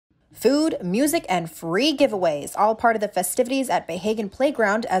Food, music, and free giveaways, all part of the festivities at Behagen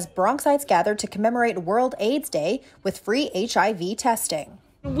Playground as Bronxites gathered to commemorate World AIDS Day with free HIV testing.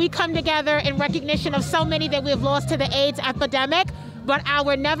 We come together in recognition of so many that we've lost to the AIDS epidemic, but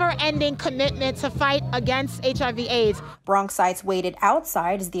our never-ending commitment to fight against HIV/AIDS. Bronxites waited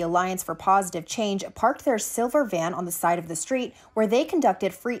outside as the Alliance for Positive Change parked their silver van on the side of the street where they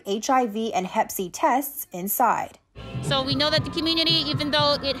conducted free HIV and Hep C tests inside. So we know that the community, even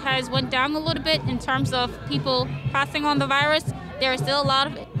though it has went down a little bit in terms of people passing on the virus, there are still a lot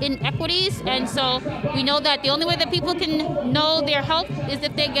of inequities, and so we know that the only way that people can know their health is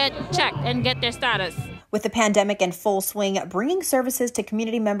if they get checked and get their status. With the pandemic in full swing, bringing services to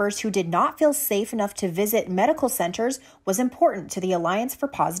community members who did not feel safe enough to visit medical centers was important to the Alliance for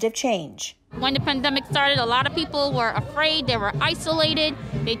Positive Change. When the pandemic started, a lot of people were afraid, they were isolated,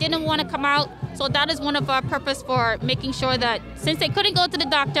 they didn't want to come out. So that is one of our purpose for making sure that since they couldn't go to the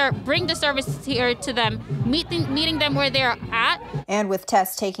doctor, bring the services here to them, meeting them where they're at. And with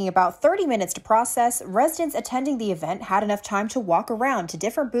tests taking about 30 minutes to process, residents attending the event had enough time to walk around to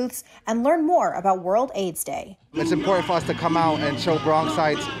different booths and learn more about World AIDS Day. It's important for us to come out and show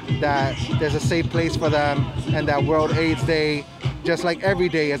Bronxites that there's a safe place for them and that World AIDS Day, just like every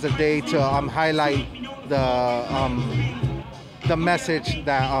day, is a day to highlight the message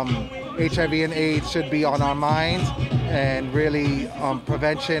that HIV and AIDS should be on our minds, and really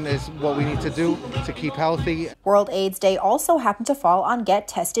prevention is what we need to do to keep healthy. World AIDS Day also happened to fall on Get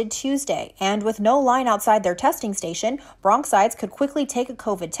Tested Tuesday, and with no line outside their testing station, Bronxites could quickly take a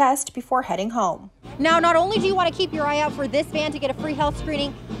COVID test before heading home. Now, not only do you want to keep your eye out for this van to get a free health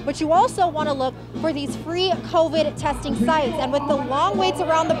screening, but you also want to look for these free COVID testing sites. And with the long waits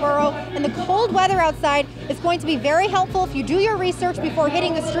around the borough and the cold weather outside, it's going to be very helpful if you do your research before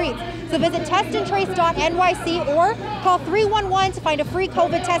hitting the streets. So visit testandtrace.nyc or call 311 to find a free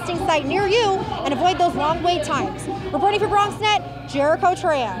COVID testing site near you and avoid those long wait times. Reporting for Bronxnet, Jericho,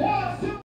 Tran.